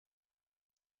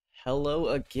Hello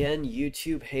again,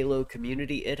 YouTube Halo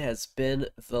community. It has been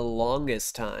the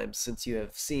longest time since you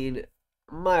have seen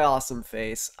my awesome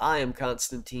face. I am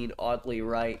Constantine Audley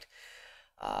Wright.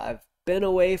 I've been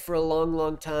away for a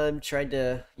long time, tried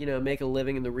to, make a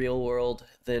living in the real world.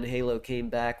 Then Halo came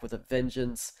back with a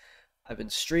vengeance. I've been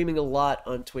streaming a lot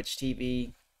on Twitch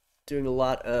TV, doing a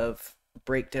lot of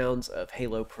breakdowns of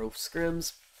Halo Pro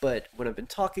scrims, but when I've been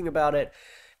talking about it,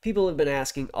 people have been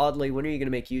asking, Audley, when are you going to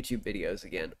make YouTube videos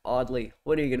again? Audley,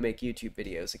 when are you going to make YouTube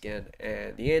videos again?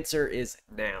 And the answer is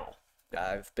now.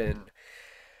 I've been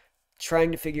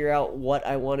trying to figure out what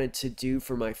I wanted to do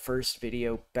for my first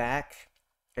video back,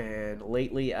 and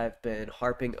lately I've been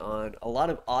harping on a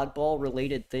lot of Oddball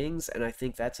related things, and I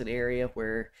think that's an area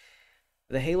where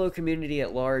the Halo community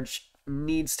at large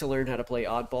needs to learn how to play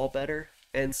Oddball better.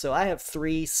 And so I have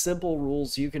 3 simple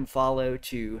rules you can follow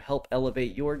to help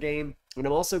elevate your game. And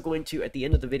I'm also going to, at the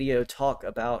end of the video, talk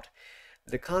about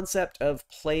the concept of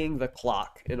playing the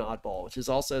clock in Oddball, which is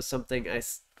also something I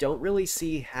don't really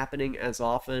see happening as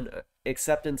often,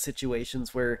 except in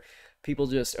situations where people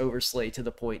just overslay to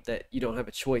the point that you don't have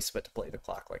a choice but to play the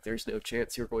clock. Like, there's no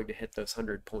chance you're going to hit those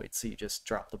 100 points, so you just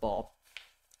drop the ball.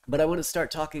 But I want to start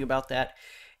talking about that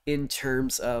in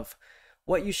terms of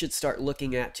what you should start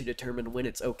looking at to determine when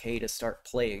it's okay to start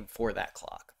playing for that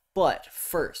clock. But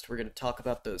first, we're going to talk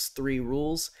about those 3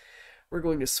 rules. We're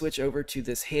going to switch over to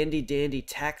this handy dandy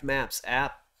TAC Maps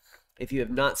app. If you have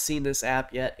not seen this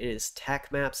app yet, it is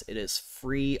TAC Maps. It is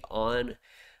free on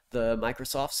the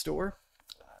Microsoft Store.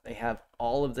 They have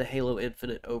all of the Halo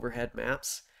Infinite overhead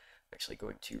maps. I'm actually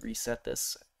going to reset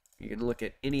this. You can look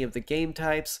at any of the game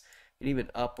types, and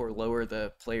even up or lower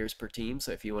the players per team.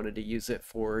 So if you wanted to use it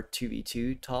for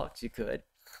 2v2 talks, you could.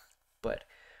 But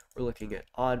we're looking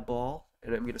at Oddball,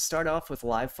 and I'm going to start off with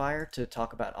live fire to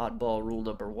talk about Oddball rule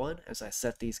number 1 as I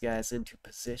set these guys into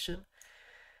position.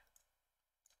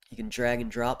 You can drag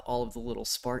and drop all of the little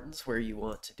Spartans where you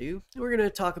want to do. And we're going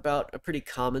to talk about a pretty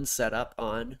common setup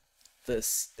on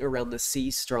this around the C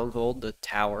stronghold, the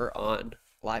tower on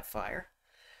live fire.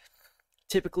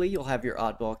 Typically, you'll have your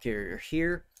Oddball carrier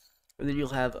here, and then you'll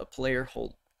have a player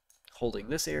holding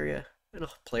this area and a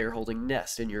player holding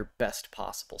nest in your best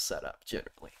possible setup,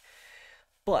 generally.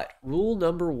 But rule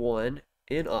number 1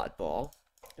 in Oddball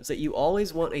is that you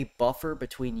always want a buffer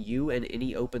between you and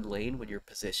any open lane when you're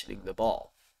positioning the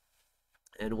ball.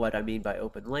 And what I mean by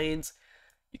open lanes,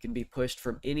 you can be pushed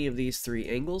from any of these 3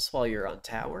 angles while you're on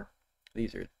tower.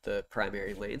 These are the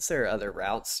primary lanes. There are other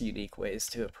routes, unique ways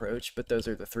to approach, but those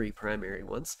are the 3 primary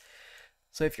ones.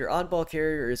 So if your Oddball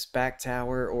carrier is back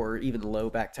tower or even low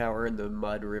back tower in the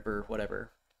mud, river,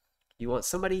 whatever, you want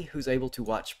somebody who's able to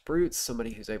watch brutes,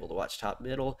 somebody who's able to watch top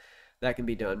middle. That can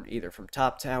be done either from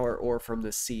top tower or from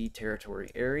the C territory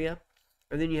area.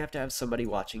 And then you have to have somebody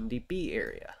watching the B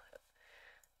area.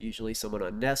 Usually someone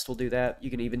on nest will do that. You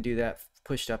can even do that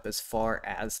pushed up as far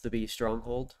as the B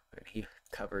stronghold. And he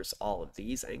covers all of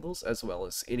these angles as well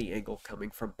as any angle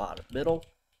coming from bottom middle.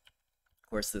 Of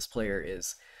course, this player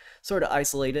is sort of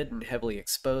isolated and heavily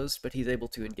exposed, but he's able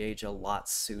to engage a lot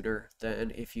sooner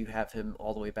than if you have him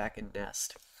all the way back in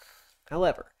nest.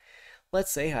 However,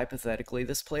 let's say hypothetically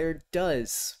this player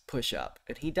does push up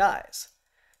and he dies.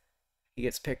 He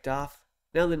gets picked off.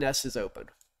 Now the nest is open.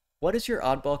 What is your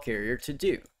Oddball carrier to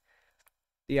do?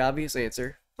 The obvious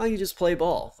answer, well, you just play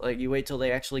ball. Like, you wait till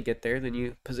they actually get there, then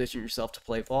you position yourself to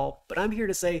play ball. But I'm here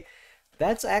to say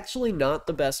that's actually not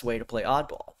the best way to play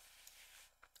Oddball.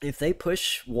 If they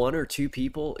push 1 or 2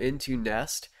 people into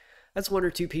nest, that's 1 or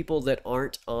 2 people that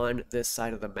aren't on this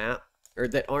side of the map, or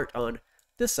that aren't on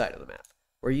this side of the map,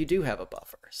 where you do have a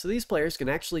buffer. So these players can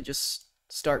actually just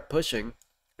start pushing,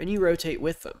 and you rotate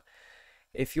with them.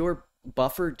 If your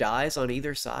buffer dies on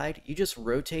either side, you just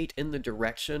rotate in the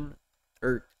direction,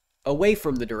 or away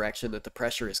from the direction that the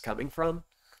pressure is coming from,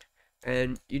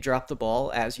 and you drop the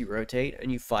ball as you rotate,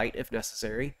 and you fight if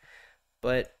necessary.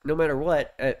 But no matter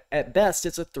what, at best,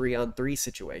 it's a 3-on-3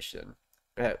 situation.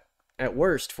 At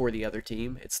worst, for the other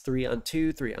team, it's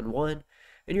 3-on-2, 3-on-1,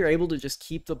 and you're able to just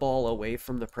keep the ball away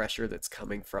from the pressure that's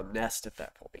coming from nest at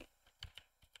that point.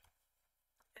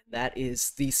 And that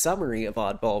is the summary of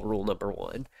Oddball rule number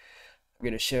 1. I'm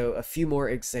going to show a few more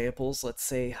examples. Let's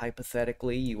say,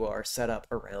 hypothetically, you are set up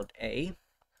around A.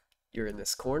 You're in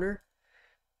this corner.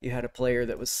 You had a player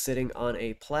that was sitting on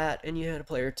a plat, and you had a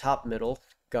player top middle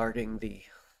guarding the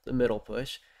middle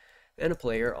push, and a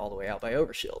player all the way out by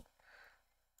overshield.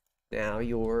 Now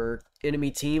your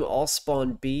enemy team all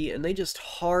spawn B, and they just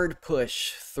hard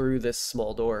push through this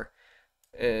small door,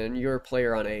 and your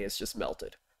player on A is just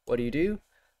melted. What do? You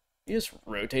just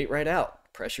rotate right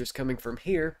out. Pressure's coming from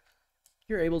here.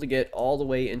 you're able to get all the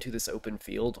way into this open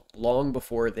field long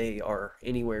before they are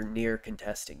anywhere near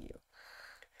contesting you.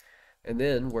 And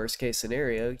then, worst case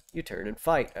scenario, you turn and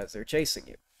fight as they're chasing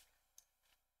you.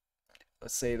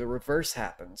 Let's say the reverse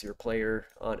happens. Your player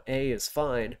on A is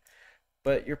fine,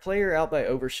 but your player out by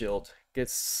Overshield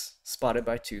gets spotted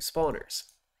by 2 spawners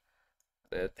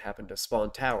that happen to spawn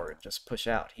tower and just push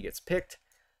out. He gets picked.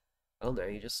 Well, now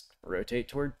you just rotate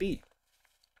toward B.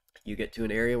 You get to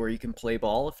an area where you can play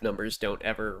ball if numbers don't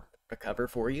ever recover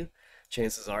for you.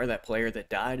 Chances are that player that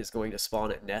died is going to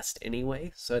spawn at nest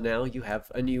anyway, so now you have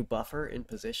a new buffer in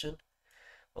position,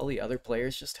 while the other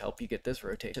players just help you get this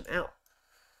rotation out.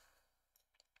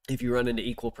 If you run into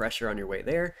equal pressure on your way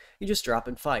there, you just drop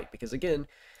and fight, because again,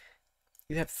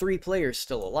 you have 3 players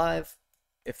still alive.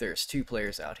 If there's 2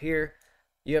 players out here,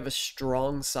 you have a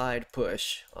strong side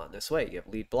push on this way. You have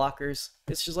lead blockers.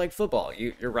 It's just like football.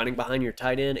 You're running behind your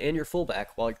tight end and your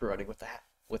fullback while you're running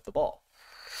with the ball.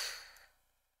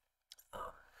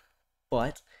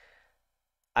 But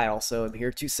I also am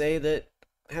here to say that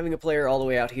having a player all the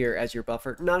way out here as your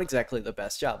buffer, not exactly the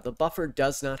best job. The buffer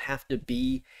does not have to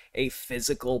be a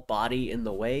physical body in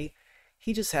the way.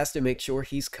 He just has to make sure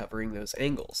he's covering those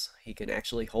angles. He can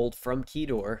actually hold from key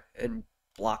door and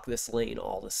block this lane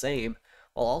all the same,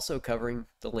 while also covering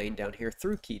the lane down here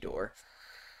through key door,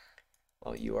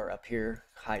 while you are up here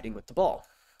hiding with the ball.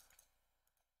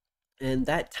 And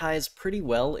that ties pretty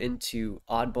well into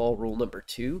oddball rule number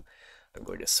 2. I'm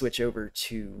going to switch over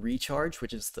to Recharge,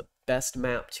 which is the best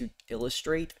map to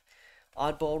illustrate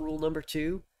oddball rule number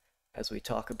 2. As we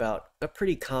talk about a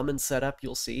pretty common setup,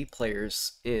 you'll see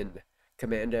players in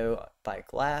commando by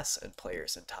glass and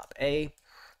players in top A.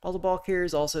 While the ball carrier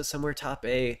is also somewhere top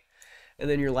A, and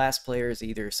then your last player is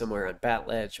either somewhere on bat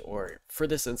ledge, or for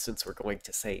this instance, we're going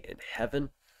to say in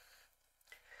heaven.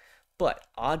 But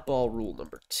oddball rule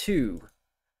number 2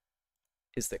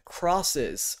 is that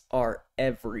crosses are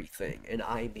everything, and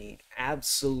I mean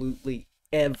absolutely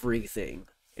everything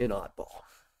in oddball.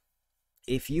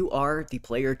 If you are the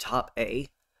player top A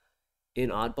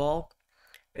in oddball,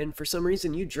 and for some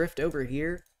reason you drift over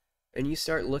here and you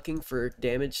start looking for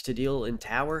damage to deal in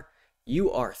tower,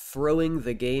 you are throwing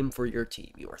the game for your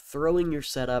team. You are throwing your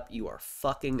setup. You are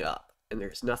fucking up. And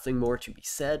there's nothing more to be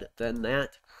said than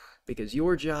that, because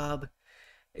your job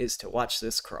is to watch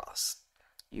this cross.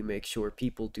 You make sure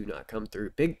people do not come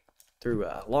through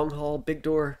long haul, big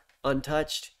door,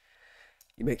 untouched.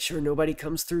 You make sure nobody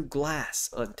comes through glass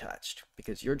untouched,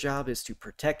 because your job is to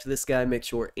protect this guy, make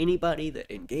sure anybody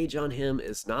that engage on him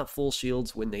is not full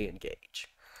shields when they engage.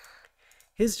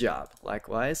 His job,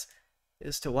 likewise,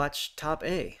 is to watch top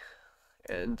A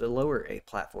and the lower A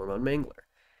platform on Mangler.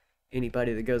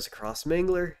 Anybody that goes across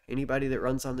Mangler, anybody that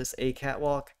runs on this A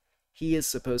catwalk, he is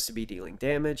supposed to be dealing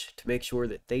damage to make sure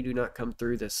that they do not come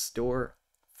through this door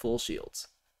full shields.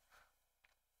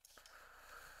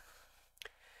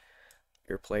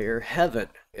 Your player Heaven,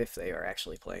 if they are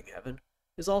actually playing Heaven,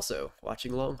 is also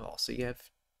watching long haul. So you have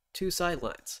 2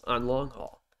 sidelines on long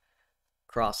haul.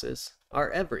 Crosses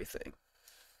are everything.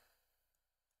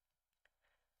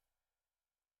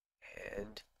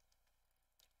 And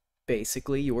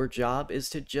basically your job is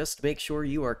to just make sure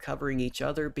you are covering each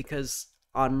other, because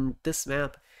on this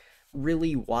map,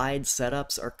 really wide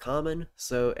setups are common.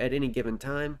 So at any given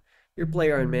time, your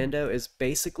player on Mando is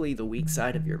basically the weak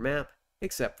side of your map,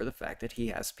 except for the fact that he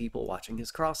has people watching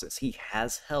his crosses. He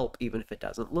has help, even if it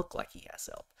doesn't look like he has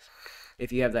help.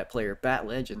 If you have that player bat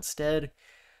ledge instead,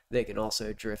 they can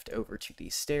also drift over to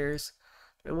these stairs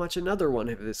and watch another one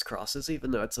of his crosses,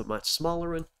 even though it's a much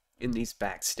smaller one, in these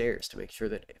back stairs, to make sure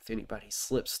that if anybody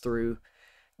slips through,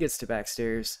 gets to back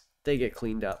stairs, they get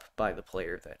cleaned up by the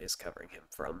player that is covering him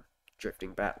from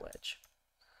drifting bat ledge.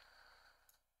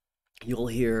 You'll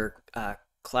hear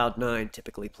Cloud9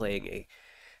 typically playing a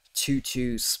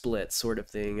 2-2 split sort of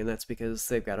thing, and that's because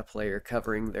they've got a player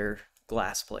covering their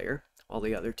glass player while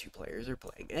the other 2 players are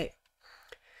playing A.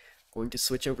 Going to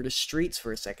switch over to streets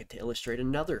for a second to illustrate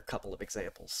another couple of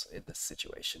examples in this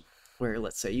situation, where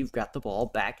let's say you've got the ball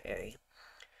back A,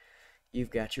 you've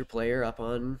got your player up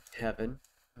on heaven,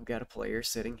 you've got a player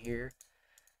sitting here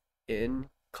in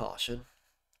caution,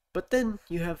 but then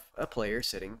you have a player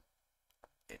sitting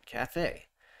in cafe.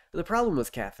 And the problem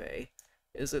with cafe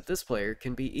is that this player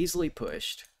can be easily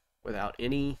pushed without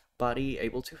anybody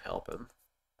able to help him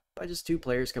by just 2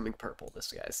 players coming purple.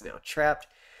 This guy's now trapped.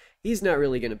 He's not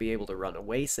really going to be able to run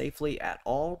away safely at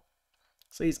all,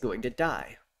 so he's going to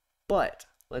die. But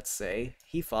let's say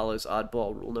he follows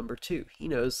oddball rule number 2. He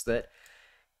knows that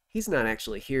he's not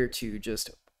actually here to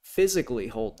just physically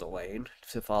hold the lane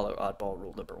to follow oddball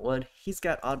rule number 1, he's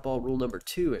got oddball rule number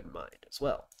 2 in mind as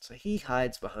well. So he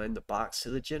hides behind the box to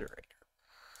the generator.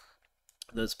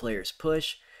 Those players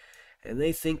push, and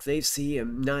they think they see a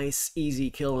nice, easy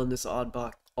kill on this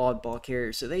oddball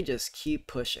carrier, so they just keep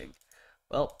pushing.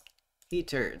 Well, he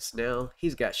turns. Now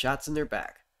he's got shots in their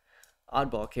back.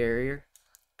 Oddball carrier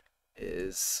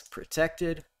is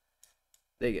protected.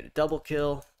 They get a double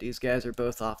kill. These guys are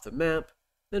both off the map.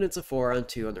 Then it's a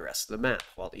 4-on-2 on the rest of the map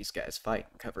while these guys fight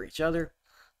and cover each other.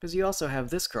 Because you also have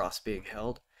this cross being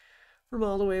held from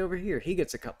all the way over here. He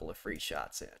gets a couple of free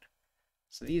shots in.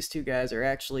 So these two guys are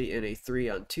actually in a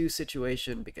 3-on-2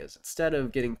 situation, because instead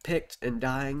of getting picked and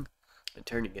dying and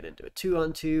turning it into a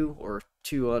 2-on-2 or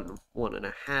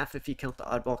 2-on-1.5 if you count the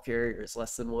oddball carrier as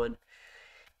less than 1,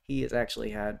 he has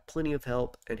actually had plenty of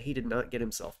help, and he did not get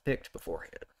himself picked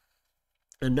beforehand.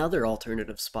 Another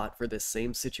alternative spot for this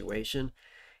same situation,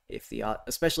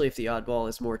 especially if the oddball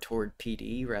is more toward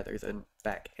PD rather than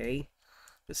back A,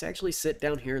 is actually sit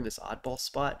down here in this oddball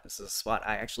spot. This is a spot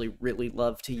I actually really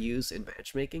love to use in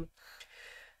matchmaking,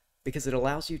 because it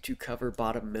allows you to cover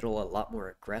bottom middle a lot more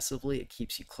aggressively. It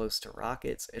keeps you close to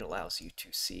rockets. It allows you to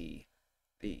see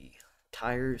the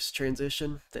tires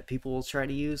transition that people will try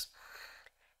to use.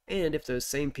 And if those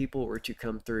same people were to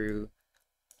come through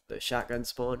the shotgun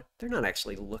spawn, they're not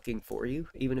actually looking for you,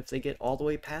 even if they get all the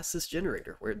way past this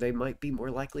generator, where they might be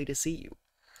more likely to see you.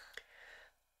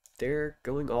 They're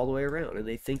going all the way around, and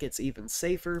they think it's even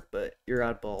safer, but your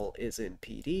oddball is in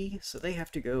PD, so they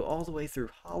have to go all the way through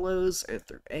hollows and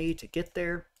through A to get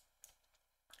there.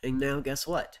 And now guess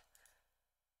what?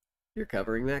 You're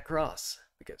covering that cross,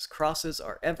 because crosses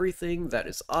are everything. That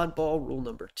is oddball rule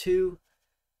number 2.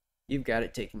 You've got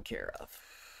it taken care of.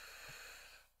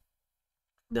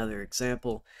 Another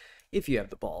example, if you have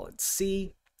the ball in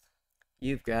C,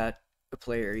 you've got a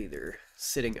player either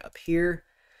sitting up here,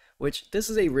 which this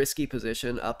is a risky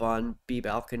position up on B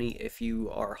balcony if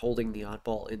you are holding the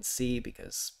oddball in C,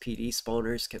 because PD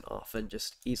spawners can often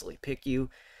just easily pick you.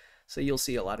 So you'll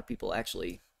see a lot of people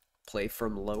actually play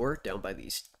from lower down by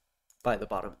the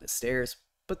bottom of the stairs,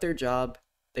 but their job,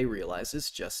 they realize, is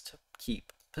just to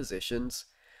keep positions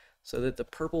so that the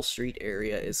purple street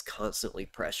area is constantly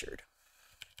pressured,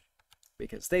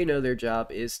 because they know their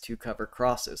job is to cover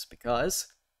crosses,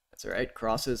 because, that's right,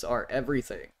 crosses are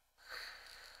everything.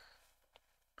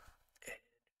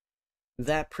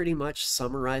 That pretty much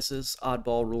summarizes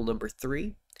oddball rule number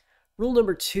 3. Rule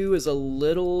number 2 is a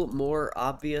little more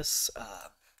obvious.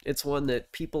 It's one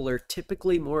that people are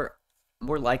typically more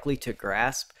likely to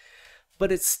grasp,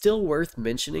 but it's still worth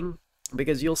mentioning,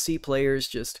 because you'll see players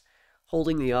just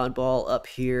holding the oddball up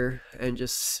here and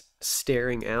just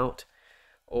staring out,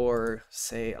 or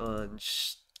say on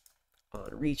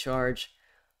recharge,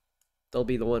 they'll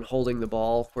be the one holding the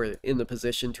ball, where in the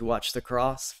position to watch the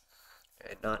cross,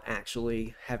 and not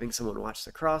actually having someone watch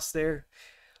the cross there.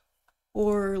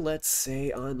 Or let's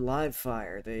say on live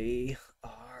fire, they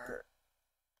are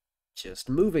just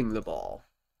moving the ball,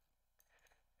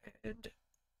 and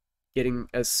getting,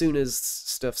 as soon as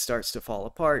stuff starts to fall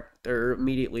apart, they're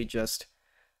immediately just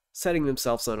setting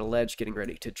themselves on a ledge, getting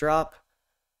ready to drop.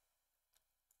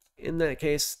 In that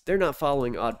case, they're not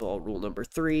following oddball rule number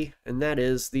 3, and that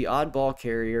is the oddball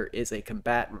carrier is a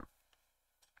combatant.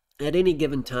 At any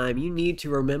given time, you need to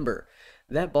remember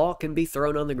that ball can be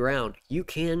thrown on the ground. You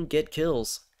can get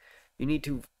kills. You need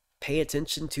to pay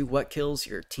attention to what kills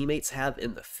your teammates have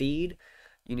in the feed.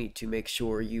 You need to make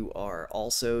sure you are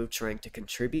also trying to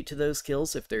contribute to those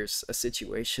kills if there's a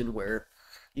situation where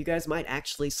you guys might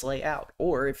actually slay out.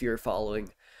 Or if you're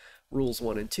following rules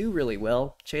 1 and 2 really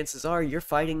well, chances are you're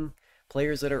fighting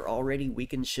players that are already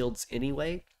weakened shields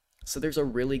anyway, so there's a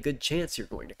really good chance you're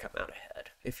going to come out ahead.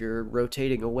 If you're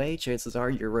rotating away, chances are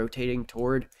you're rotating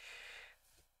toward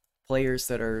players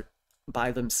that are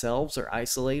by themselves or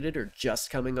isolated or just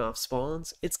coming off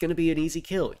spawns. It's going to be an easy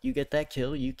kill. You get that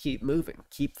kill, you keep moving.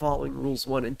 Keep following rules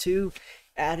 1 and 2.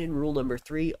 Add in rule number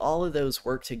 3. All of those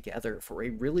work together for a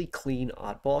really clean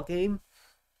oddball game,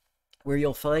 where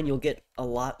you'll find you'll get a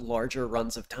lot larger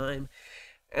runs of time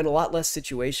and a lot less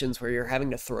situations where you're having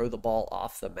to throw the ball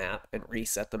off the map and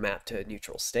reset the map to a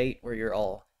neutral state, where you're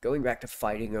all going back to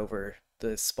fighting over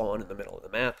the spawn in the middle of the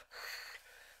map.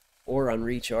 Or on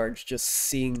recharge, just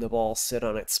seeing the ball sit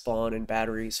on its spawn and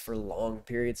batteries for long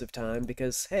periods of time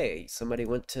because, hey, somebody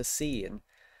went to C and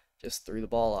just threw the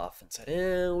ball off and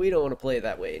said, we don't want to play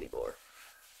that way anymore.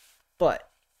 But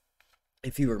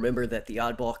if you remember that the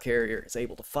oddball carrier is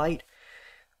able to fight,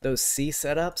 those C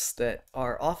setups that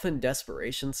are often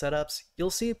desperation setups, you'll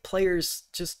see players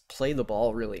just play the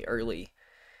ball really early,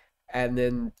 and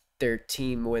then their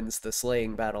team wins the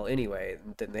slaying battle anyway,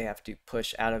 and then they have to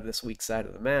push out of this weak side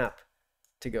of the map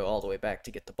to go all the way back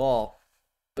to get the ball.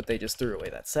 But they just threw away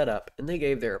that setup, and they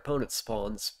gave their opponent's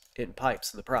spawns in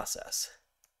pipes in the process,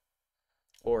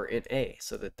 or in A,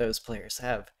 so that those players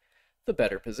have the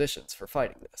better positions for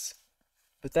fighting this.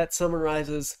 But that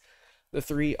summarizes the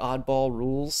 3 oddball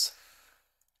rules.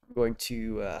 I'm going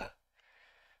to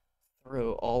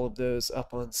throw all of those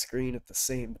up on screen at the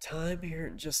same time here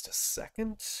in just a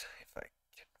second, if I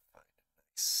can find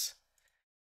a nice...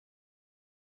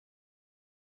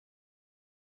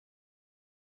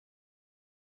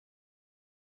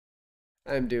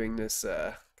 I'm doing this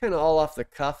kind of all off the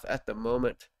cuff at the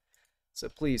moment, so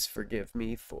please forgive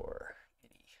me for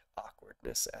any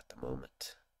awkwardness at the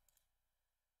moment.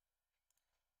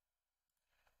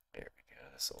 There we go.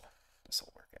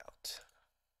 This'll work out.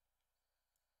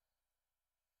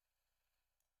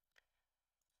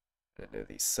 I know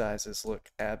these sizes look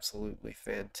absolutely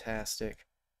fantastic.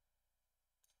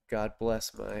 God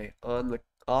bless my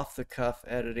off the cuff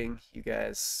editing. You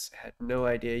guys had no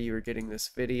idea you were getting this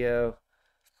video.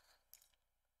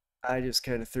 I just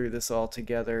kind of threw this all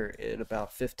together in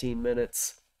about 15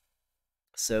 minutes.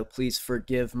 So please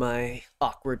forgive my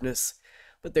awkwardness.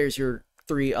 But there's your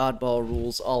 3 oddball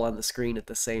rules all on the screen at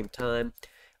the same time.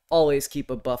 Always keep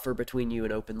a buffer between you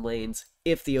and open lanes.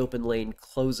 If the open lane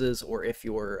closes, or if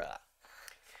your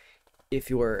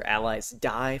allies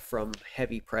die from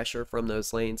heavy pressure from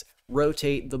those lanes,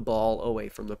 rotate the ball away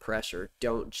from the pressure.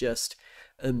 Don't just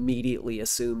immediately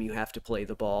assume you have to play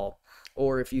the ball.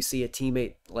 Or if you see a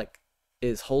teammate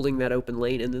is holding that open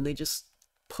lane and then they just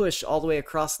push all the way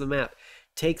across the map,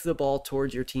 take the ball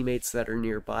towards your teammates that are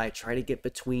nearby. Try to get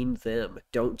between them.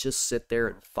 Don't just sit there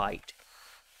and fight.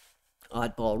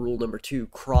 Oddball rule number 2,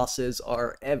 crosses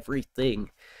are everything.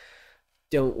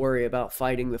 Don't worry about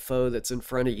fighting the foe that's in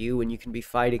front of you when you can be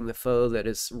fighting the foe that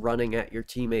is running at your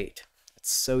teammate.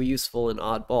 It's so useful in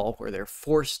Oddball where they're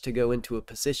forced to go into a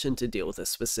position to deal with a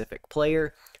specific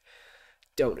player.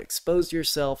 Don't expose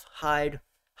yourself. Hide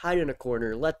in a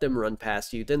corner. Let them run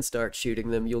past you. Then start shooting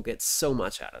them. You'll get so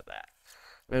much out of that.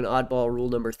 And Oddball rule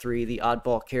number 3, the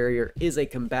oddball carrier is a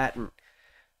combatant.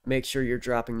 Make sure you're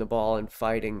dropping the ball and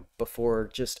fighting before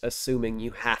just assuming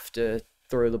you have to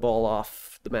throw the ball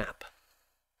off the map.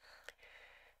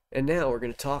 And now we're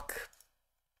going to talk,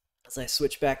 as I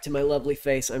switch back to my lovely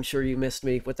face. I'm sure you missed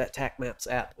me with that TAC Maps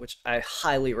app, which I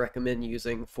highly recommend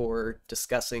using for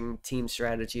discussing team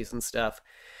strategies and stuff.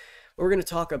 We're going to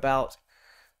talk about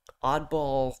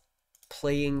Oddball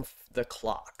playing the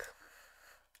clock.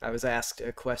 I was asked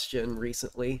a question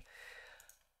recently.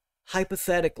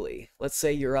 Hypothetically, let's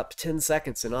say you're up 10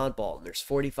 seconds in Oddball and there's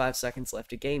 45 seconds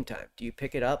left of game time. Do you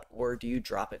pick it up or do you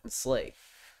drop it and slay?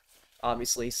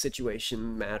 Obviously,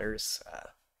 situation matters.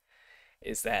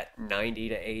 Is that 90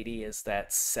 to 80? Is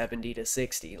that 70 to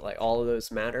 60? Like, all of those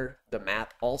matter. The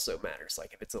map also matters.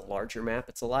 Like, if it's a larger map,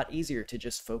 it's a lot easier to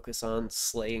just focus on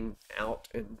slaying out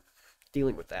and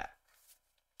dealing with that.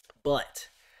 But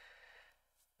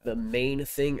the main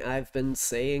thing I've been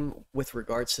saying with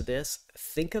regards to this,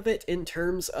 think of it in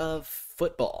terms of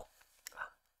football.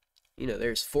 You know,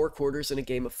 there's 4 quarters in a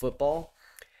game of football.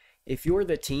 If you're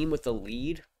the team with the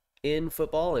lead in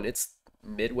football and it's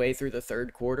midway through the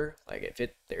 3rd quarter, like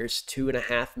if there's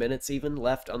 2.5 minutes even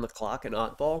left on the clock in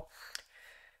Oddball,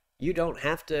 you don't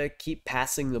have to keep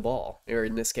passing the ball, or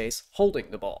in this case,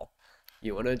 holding the ball.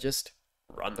 You want to just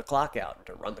run the clock out. And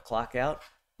to run the clock out,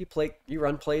 you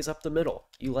run plays up the middle.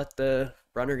 You let the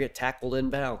runner get tackled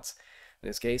in bounds. In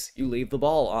this case, you leave the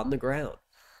ball on the ground.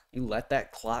 You let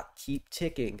that clock keep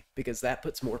ticking because that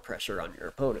puts more pressure on your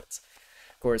opponents.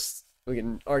 Of course, we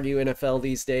can argue NFL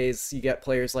these days. You got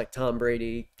players like Tom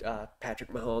Brady,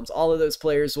 Patrick Mahomes. All of those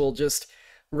players will just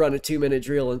run a 2-minute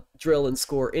drill and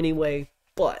score anyway.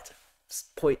 But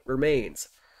point remains,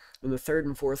 in the 3rd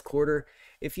and 4th quarter,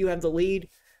 if you have the lead,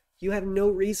 you have no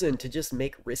reason to just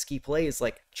make risky plays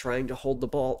like trying to hold the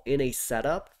ball in a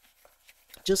setup.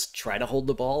 Just try to hold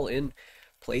the ball in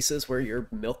places where you're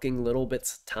milking little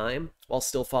bits of time while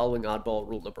still following oddball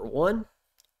rule number 1,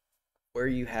 where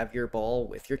you have your ball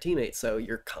with your teammates, so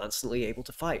you're constantly able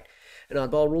to fight. And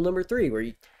oddball rule number 3,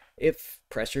 where if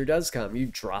pressure does come, you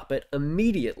drop it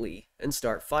immediately and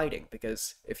start fighting,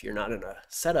 because if you're not in a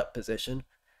setup position,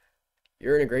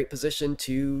 you're in a great position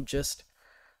to just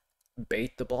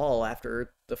bait the ball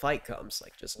after the fight comes.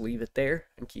 Like, just leave it there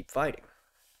and keep fighting.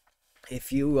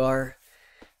 If you are...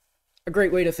 A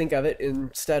great way to think of it,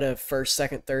 instead of 1st,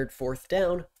 2nd, 3rd, 4th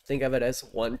down, think of it as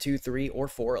 1, 2, 3, or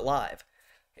 4 alive.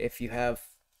 If you have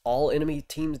all enemy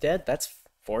teams dead, that's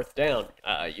 4th down.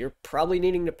 You're probably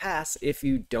needing to pass if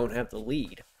you don't have the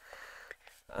lead.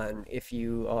 And if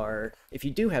you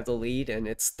do have the lead and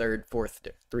it's third, fourth,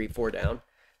 3, 4 down,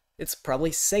 it's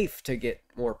probably safe to get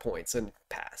more points and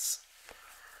pass.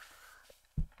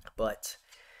 But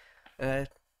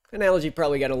analogy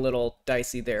probably got a little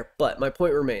dicey there. But my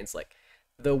point remains, like,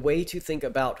 the way to think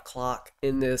about clock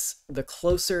in this, the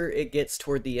closer it gets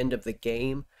toward the end of the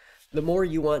game, the more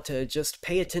you want to just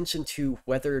pay attention to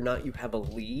whether or not you have a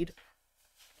lead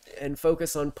and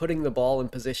focus on putting the ball in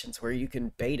positions where you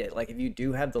can bait it. Like, if you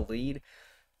do have the lead,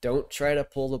 don't try to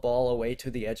pull the ball away to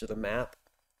the edge of the map.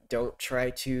 Don't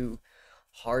try to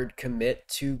hard commit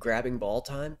to grabbing ball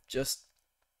time. Just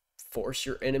force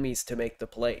your enemies to make the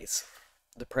plays.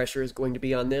 The pressure is going to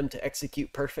be on them to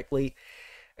execute perfectly,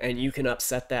 and you can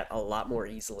upset that a lot more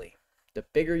easily. The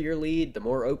bigger your lead, the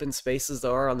more open spaces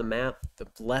there are on the map, the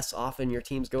less often your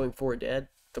team's going for dead,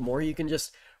 the more you can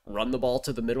just run the ball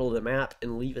to the middle of the map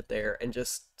and leave it there and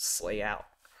just slay out.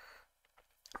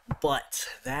 But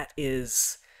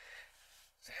that's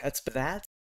that.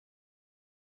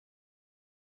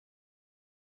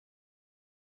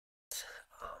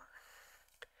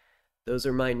 Those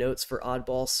are my notes for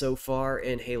Oddball so far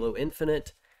in Halo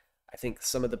Infinite. I think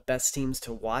some of the best teams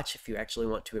to watch if you actually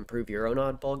want to improve your own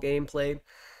Oddball gameplay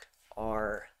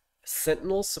are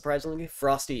Sentinels, surprisingly.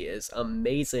 Frosty is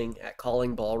amazing at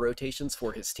calling ball rotations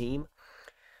for his team.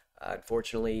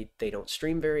 Unfortunately, they don't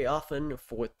stream very often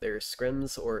for their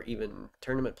scrims or even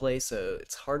tournament play, so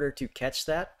it's harder to catch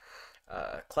that.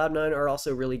 Cloud9 are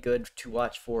also really good to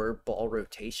watch for ball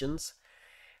rotations.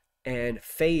 And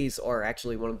FaZe are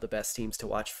actually one of the best teams to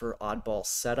watch for oddball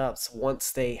setups.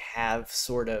 Once they have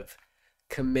sort of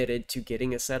committed to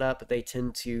getting a setup, they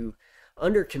tend to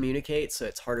under-communicate, so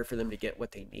it's harder for them to get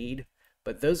what they need.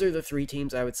 But those are the three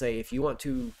teams I would say if you want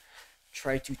to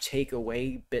try to take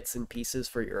away bits and pieces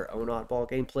for your own oddball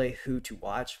gameplay, who to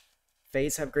watch.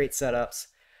 FaZe have great setups.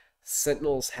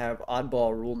 Sentinels have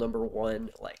oddball rule number 1,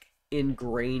 like,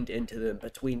 ingrained into them.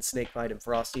 Between Snakebite and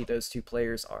Frosty, those two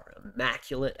players are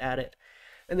immaculate at it.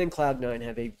 And then Cloud9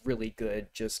 have a really good,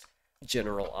 just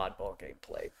general oddball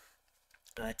gameplay.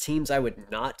 Teams I would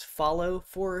not follow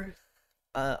for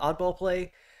oddball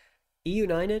play,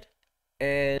 eUnited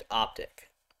and Optic.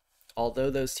 Although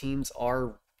those teams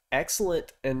are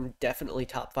excellent and definitely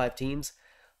top 5 teams,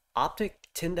 Optic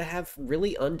tend to have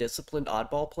really undisciplined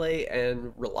oddball play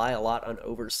and rely a lot on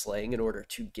overslaying in order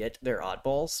to get their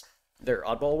oddball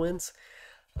wins.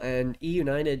 And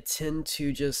eUnited tend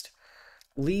to just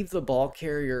leave the ball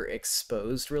carrier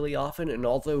exposed really often, and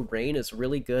although Rain is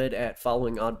really good at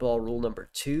following oddball rule number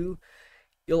 2,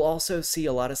 you'll also see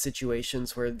a lot of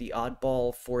situations where the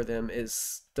oddball for them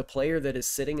is the player that is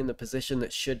sitting in the position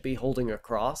that should be holding a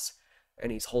cross,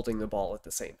 and he's holding the ball at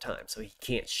the same time, so he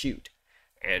can't shoot.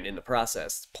 And in the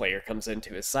process, the player comes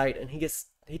into his sight and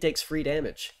he takes free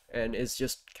damage and is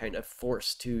just kind of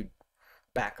forced to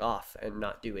back off and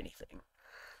not do anything.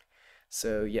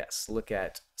 So yes, look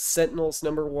at Sentinels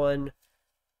number 1,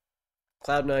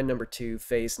 Cloud9 number 2,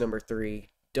 FaZe number 3.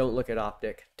 Don't look at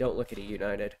Optic. Don't look at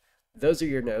eUnited. Those are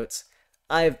your notes.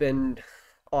 I have been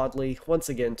Audley, once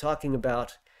again, talking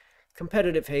about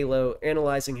competitive Halo,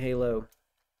 analyzing Halo,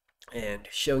 and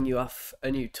showing you off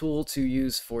a new tool to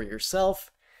use for yourself,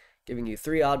 giving you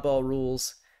 3 oddball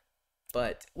rules.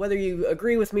 But whether you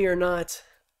agree with me or not,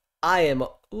 I am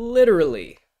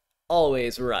literally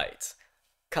always right.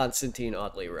 Constantine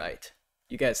Audley right.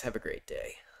 You guys have a great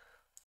day.